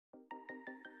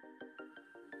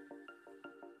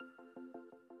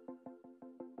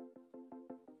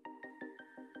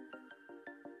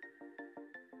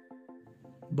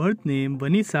Birth name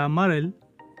Vanessa Merrell.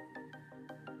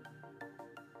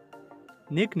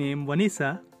 Nickname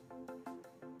Vanessa.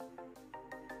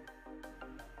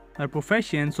 Her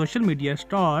profession social media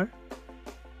star.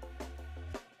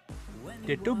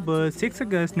 Date of birth 6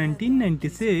 August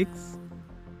 1996.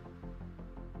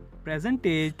 Present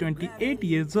age 28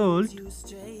 years old.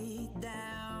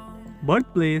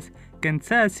 Birthplace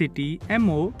Kansas City,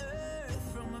 MO.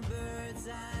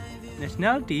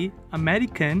 Nationality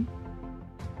American.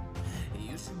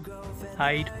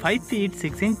 Height 5 feet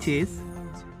 6 inches.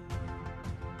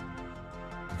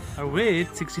 Her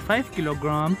weight 65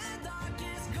 kilograms.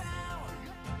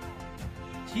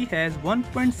 She has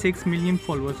 1.6 million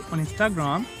followers on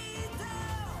Instagram.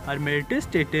 Her marital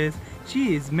status,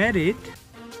 she is married.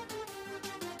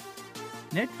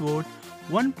 Net worth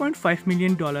 $1.5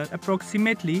 million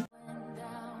approximately.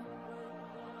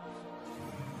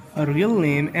 Her real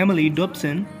name Emily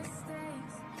Dobson.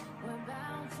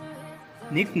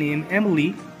 Nickname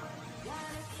Emily.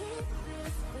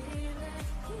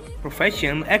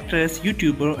 Profession actress,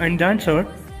 YouTuber and dancer.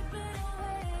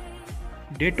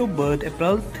 Date of birth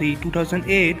April 3,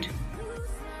 2008.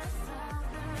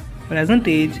 Present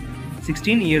age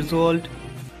 16 years old.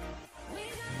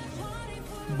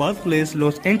 Birthplace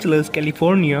Los Angeles,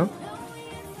 California.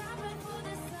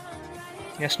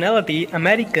 Nationality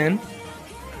American.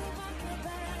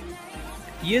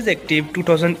 Years active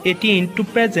 2018 to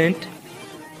present.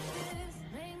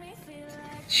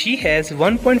 She has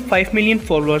 1.5 million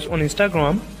followers on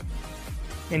Instagram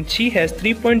and she has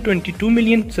 3.22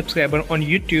 million subscribers on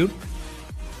YouTube.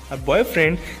 Her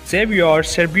boyfriend Xavier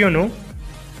Serbiano.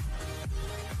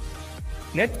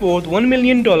 Net worth $1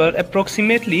 million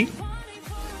approximately.